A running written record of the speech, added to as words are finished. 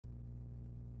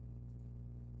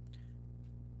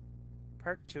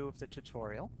Part 2 of the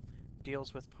tutorial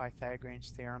deals with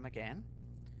Pythagorean's theorem again,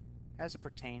 as it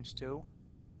pertains to,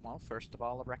 well, first of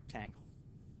all, a rectangle.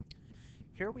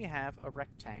 Here we have a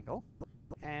rectangle,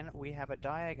 and we have a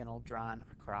diagonal drawn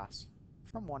across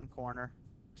from one corner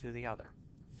to the other.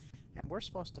 And we're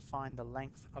supposed to find the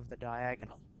length of the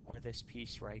diagonal, or this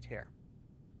piece right here.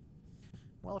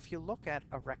 Well, if you look at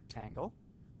a rectangle,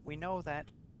 we know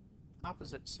that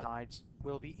opposite sides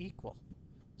will be equal.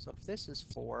 So if this is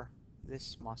 4,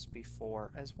 this must be 4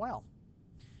 as well.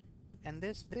 And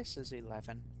this is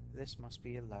 11, this must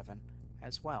be 11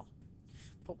 as well.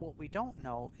 But what we don't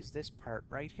know is this part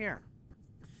right here.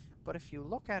 But if you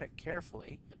look at it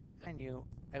carefully and you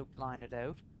outline it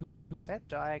out, that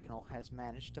diagonal has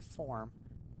managed to form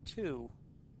two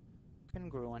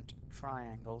congruent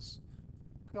triangles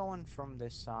going from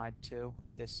this side to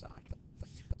this side.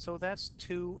 So that's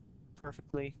two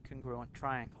perfectly congruent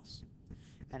triangles.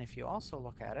 And if you also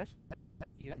look at it,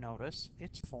 you notice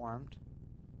it's formed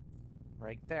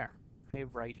right there, a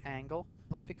right angle,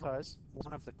 because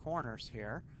one of the corners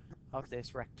here of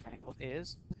this rectangle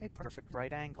is a perfect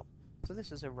right angle. So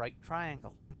this is a right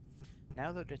triangle.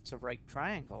 Now that it's a right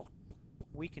triangle,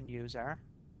 we can use our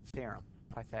theorem,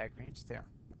 Pythagorean's theorem.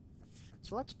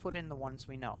 So let's put in the ones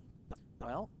we know.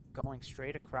 Well, going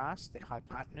straight across, the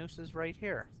hypotenuse is right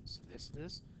here. So this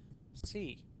is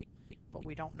C, but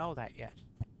we don't know that yet.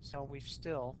 So we've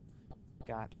still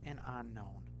got an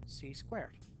unknown, C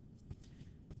squared.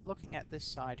 Looking at this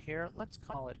side here, let's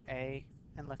call it A,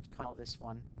 and let's call this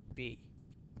one B.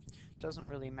 Doesn't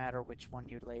really matter which one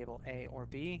you label A or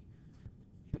B,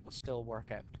 it will still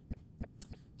work out.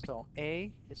 So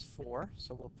A is 4,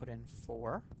 so we'll put in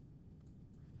 4,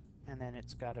 and then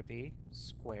it's got to be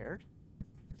squared.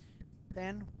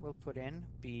 Then we'll put in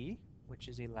B, which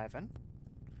is 11,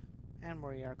 and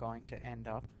we are going to end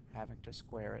up having to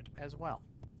square it as well.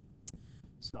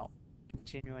 So,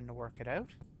 continuing to work it out,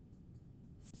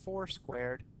 4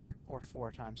 squared, or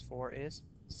 4 times 4 is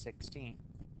 16.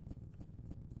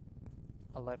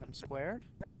 11 squared,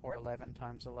 or 11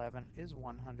 times 11 is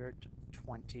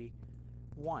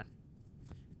 121.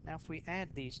 Now if we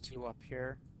add these two up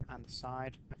here on the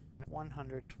side,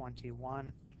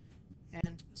 121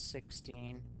 and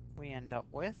 16, we end up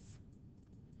with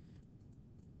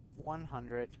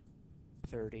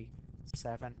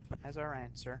 137 as our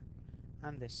answer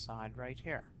on this side right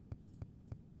here.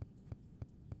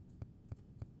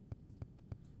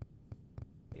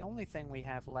 The only thing we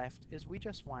have left is we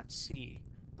just want C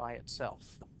by itself.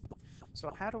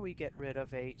 So how do we get rid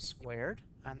of a squared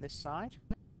on this side?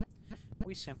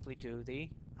 We simply do the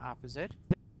opposite.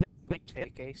 We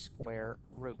take a square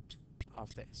root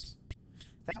of this.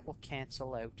 That will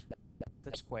cancel out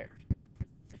the squared.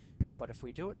 But if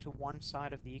we do it to one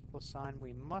side of the equal sign,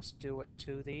 we must do it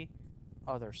to the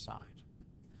other side.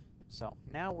 So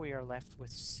now we are left with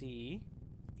C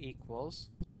equals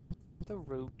the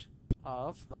root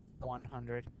of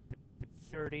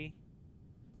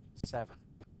 137.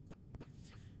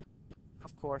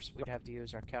 Of course, we'd have to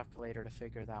use our calculator to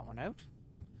figure that one out.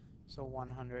 So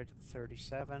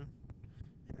 137,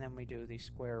 and then we do the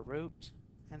square root,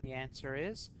 and the answer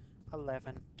is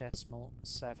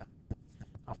 11.7.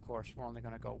 Of course, we're only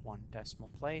going to go one decimal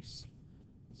place.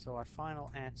 So our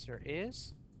final answer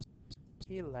is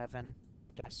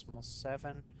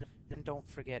 11.7, and don't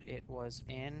forget it was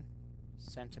in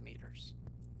centimeters.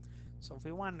 So if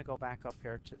we wanted to go back up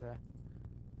here to the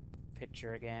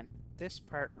picture again, this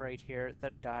part right here,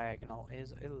 the diagonal,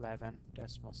 is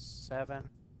 11.7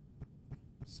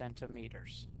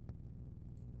 centimeters.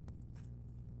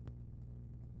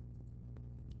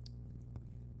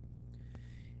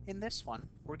 In this one,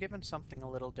 we're given something a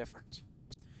little different.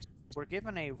 We're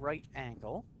given a right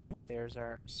angle, there's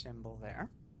our symbol there,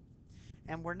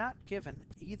 and we're not given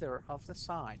either of the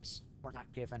sides. We're not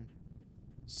given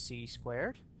C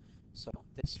squared, so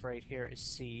this right here is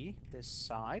C, this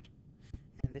side,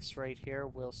 and this right here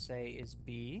we'll say is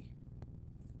B,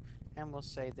 and we'll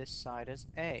say this side is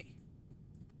A.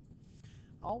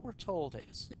 All we're told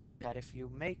is that if you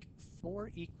make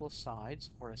 4 equal sides,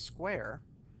 or a square,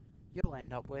 you'll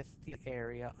end up with the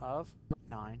area of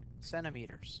 9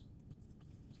 centimeters.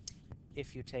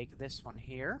 If you take this one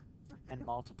here and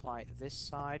multiply this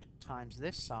side times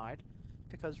this side,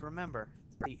 because remember,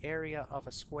 the area of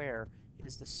a square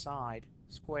is the side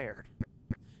squared.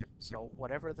 So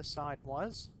whatever the side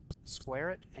was, square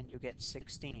it and you get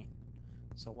 16.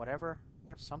 So whatever,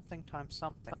 something times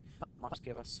something, must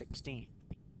give us 16.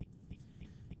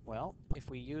 Well, if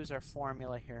we use our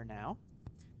formula here now,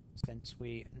 since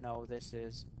we know this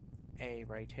is A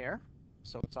right here,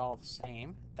 so it's all the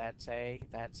same, that's A,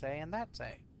 and that's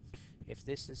A. If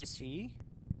this is C,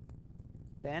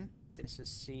 then this is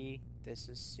C, this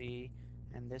is C,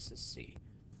 and this is C.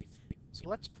 So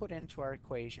let's put into our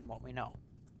equation what we know.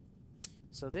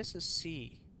 So this is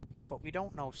C, but we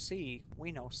don't know C,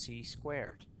 we know C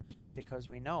squared, because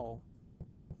we know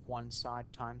one side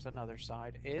times another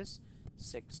side is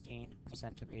 16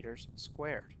 centimeters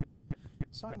squared.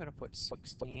 So I'm going to put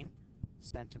 16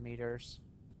 centimeters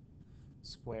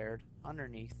squared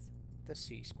underneath the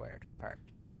C squared part.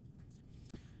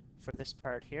 For this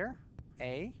part here,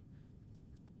 A,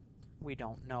 we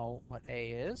don't know what A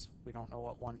is. We don't know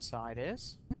what one side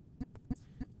is.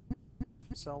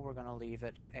 So we're going to leave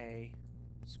it A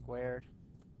squared.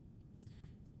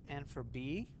 And for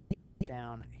B,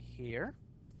 down here,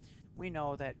 we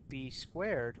know that B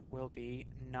squared will be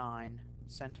 9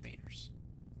 centimeters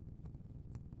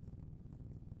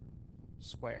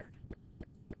squared.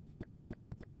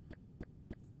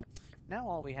 Now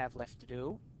all we have left to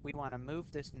do, we want to move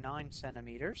this 9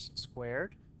 centimeters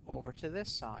squared over to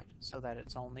this side so that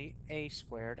it's only A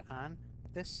squared on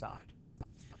this side.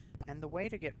 And the way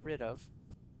to get rid of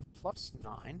plus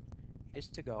 9 is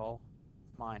to go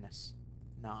minus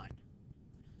 9.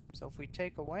 So if we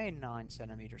take away 9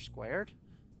 centimeters squared,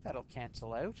 that'll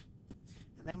cancel out.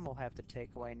 And then we'll have to take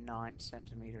away 9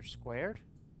 centimeters squared.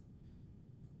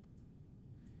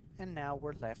 And now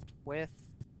we're left with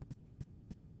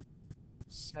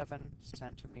 7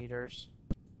 centimeters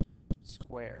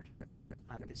squared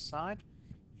on this side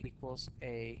equals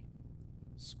A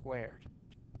squared.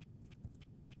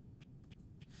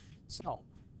 So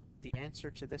the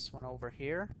answer to this one over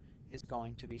here is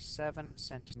going to be 7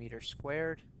 centimeters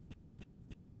squared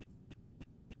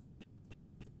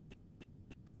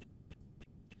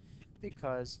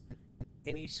because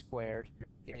A squared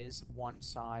is one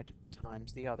side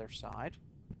times the other side,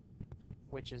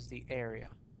 which is the area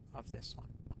of this one.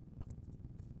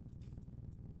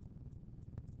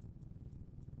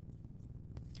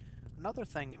 Another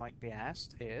thing you might be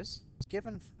asked is,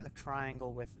 given a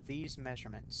triangle with these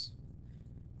measurements,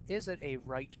 is it a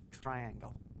right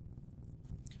triangle?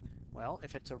 Well,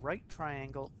 if it's a right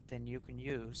triangle, then you can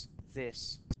use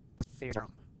this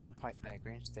theorem,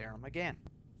 Pythagorean's theorem again.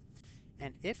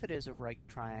 And if it is a right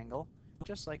triangle,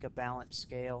 just like a balanced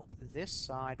scale, this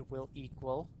side will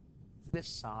equal this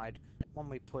side when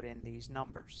we put in these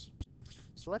numbers.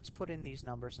 So let's put in these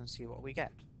numbers and see what we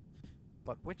get.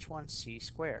 But which one's C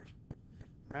squared?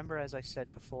 Remember, as I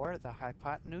said before, the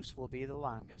hypotenuse will be the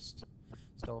longest.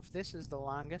 So if this is the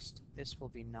longest, this will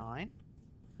be 9.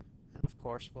 And of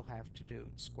course, we'll have to do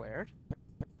squared.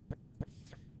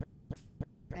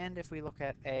 And if we look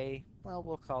at A, well,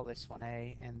 we'll call this one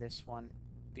A and this one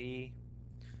B.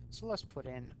 So let's put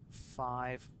in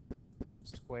 5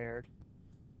 squared.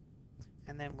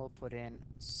 And then we'll put in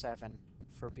 7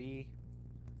 for B,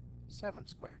 7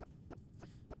 squared.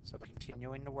 So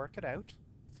continuing to work it out,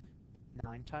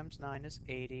 9 times 9 is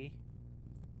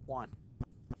 81.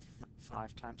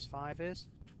 5 times 5 is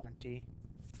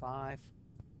 25.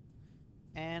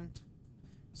 And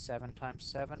 7 times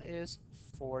 7 is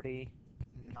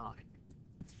 49.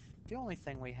 The only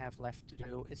thing we have left to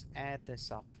do is add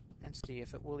this up and see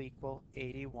if it will equal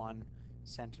 81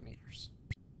 centimeters.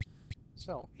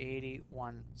 So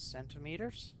 81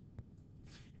 centimeters,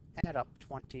 add up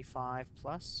 25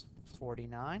 plus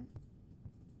 49,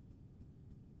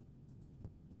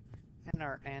 and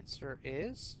our answer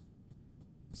is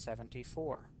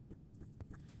 74.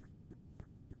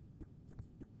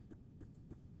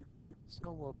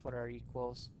 So we'll put our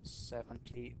equals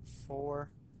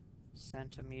 74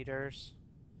 centimeters,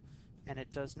 and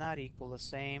it does not equal the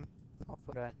same. I'll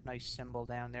put a nice symbol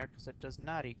down there because it does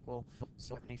not equal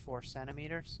 74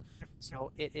 centimeters.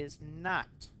 So it is not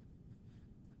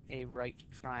a right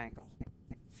triangle.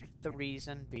 The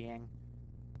reason being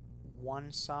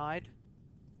one side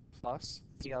plus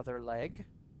the other leg,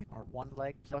 or one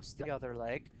leg plus the other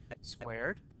leg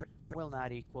squared, will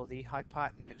not equal the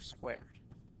hypotenuse squared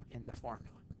in the formula.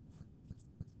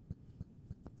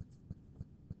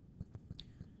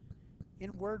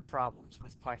 In word problems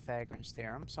with Pythagorean's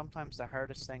theorem, sometimes the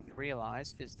hardest thing to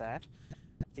realize is that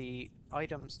the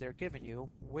items they're giving you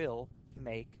will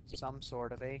make some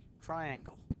sort of a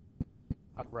triangle,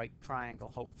 a right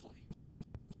triangle, hopefully.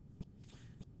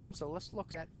 So let's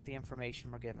look at the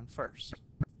information we're given first.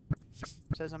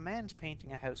 It says a man's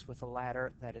painting a house with a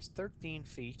ladder that is 13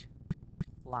 feet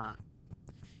long.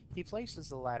 He places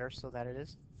the ladder so that it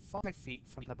is 5 feet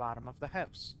from the bottom of the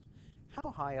house. How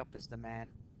high up is the man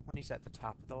when he's at the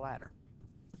top of the ladder?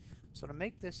 So to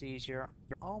make this easier,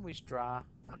 always draw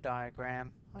a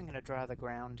diagram. I'm going to draw the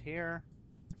ground here.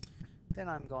 Then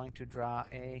I'm going to draw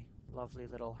a lovely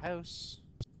little house.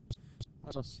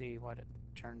 Let's see what it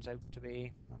turns out to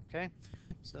be. Okay,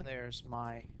 so there's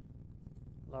my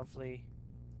lovely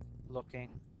looking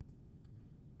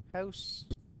house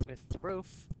with the roof,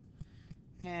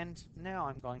 and now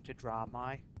I'm going to draw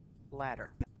my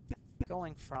ladder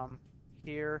going from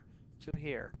here to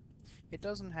here. It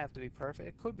doesn't have to be perfect.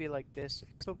 It could be like this,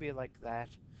 it could be like that.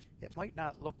 It might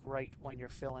not look right when you're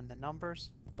filling the numbers,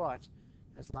 but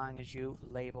as long as you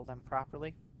label them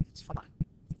properly, it's fine.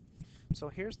 So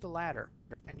here's the ladder,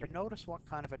 and you notice what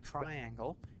kind of a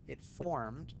triangle it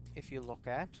formed if you look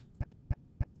at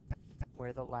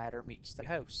where the ladder meets the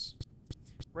house.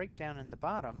 Right down in the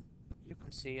bottom, you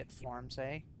can see it forms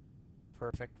a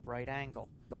perfect right angle.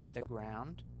 The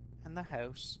ground and the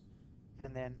house,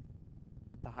 and then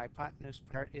the hypotenuse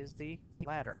part is the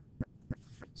ladder.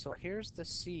 So here's the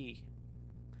C,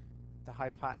 the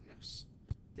hypotenuse.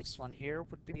 This one here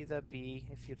would be the B,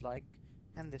 if you'd like,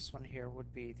 and this one here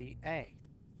would be the A.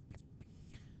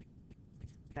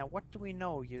 Now what do we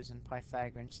know using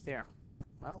Pythagorean's theorem?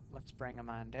 Well, let's bring them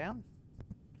on down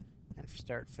and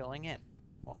start filling in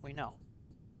what we know.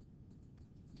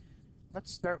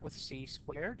 Let's start with C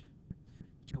squared.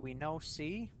 Do we know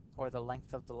C, or the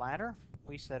length of the ladder?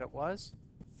 We said it was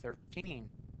 13.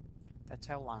 That's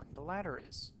how long the ladder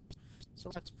is.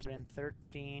 So let's put in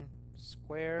 13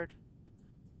 squared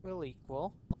will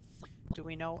equal, do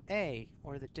we know A,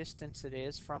 or the distance it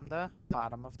is from the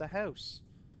bottom of the house?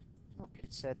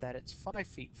 It said that it's 5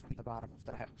 feet from the bottom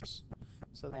of the house.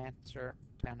 So the answer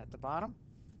down at the bottom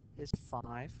is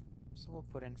 5, so we'll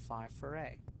put in 5 for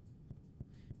A.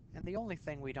 And the only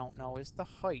thing we don't know is the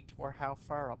height, or how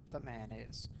far up the man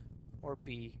is, or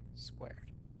B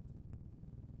squared.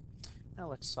 Now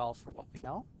let's solve for what we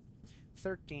know.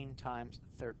 13 times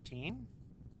 13,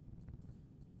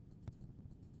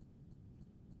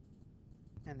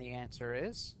 and the answer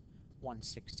is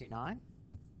 169.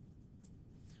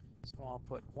 So I'll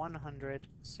put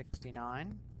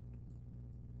 169,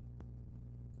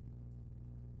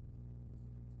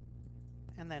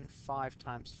 and then 5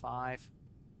 times 5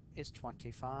 is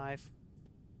 25.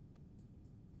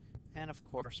 And of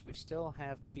course, we still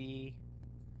have B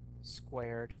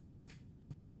squared.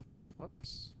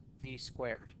 Whoops, B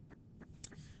squared.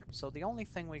 So the only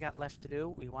thing we got left to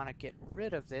do, we want to get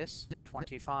rid of this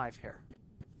 25 here.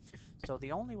 So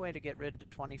the only way to get rid of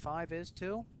 25 is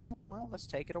to, well, let's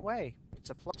take it away.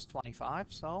 It's a plus 25,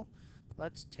 so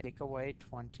let's take away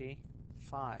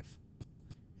 25.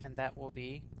 And that will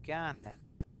be gone then.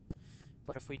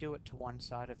 But if we do it to one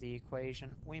side of the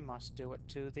equation, we must do it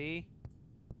to the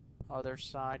other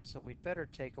side. So we'd better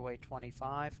take away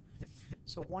 25.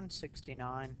 So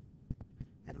 169,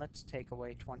 and let's take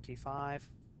away 25.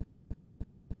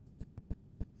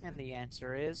 And the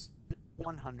answer is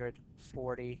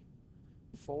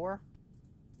 144.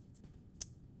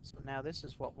 So now this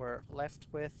is what we're left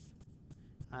with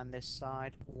on this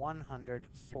side.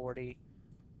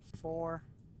 144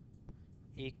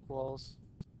 equals,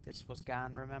 this was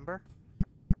gone, remember,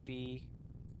 B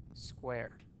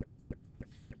squared.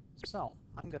 So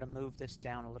I'm going to move this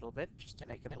down a little bit just to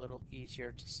make it a little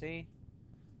easier to see.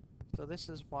 So this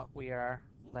is what we are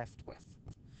left with.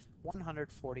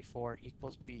 144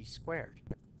 equals B squared.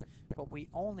 But we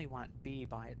only want B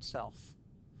by itself.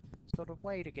 So the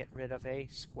way to get rid of A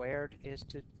squared is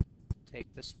to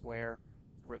take the square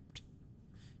root.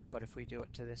 But if we do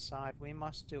it to this side, we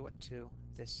must do it to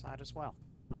this side as well.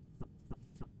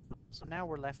 So now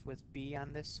we're left with B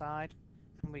on this side,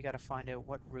 and we got to find out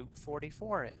what root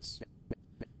 44 is.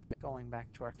 Going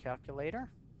back to our calculator,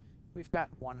 we've got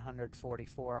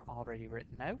 144 already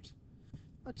written out.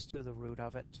 Let's do the root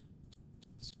of it,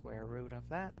 square root of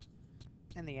that,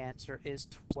 and the answer is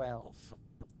 12.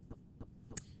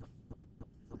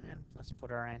 And let's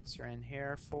put our answer in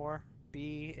here for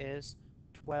B is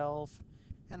 12,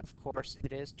 and of course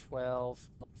it is 12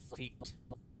 feet.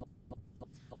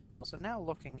 So now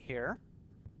looking here,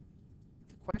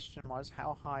 the question was,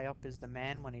 how high up is the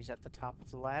man when he's at the top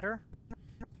of the ladder?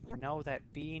 We know that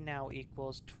B now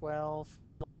equals 12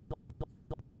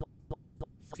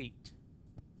 feet.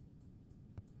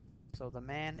 So the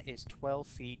man is 12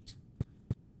 feet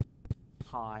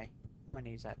high when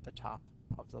he's at the top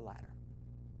of the ladder.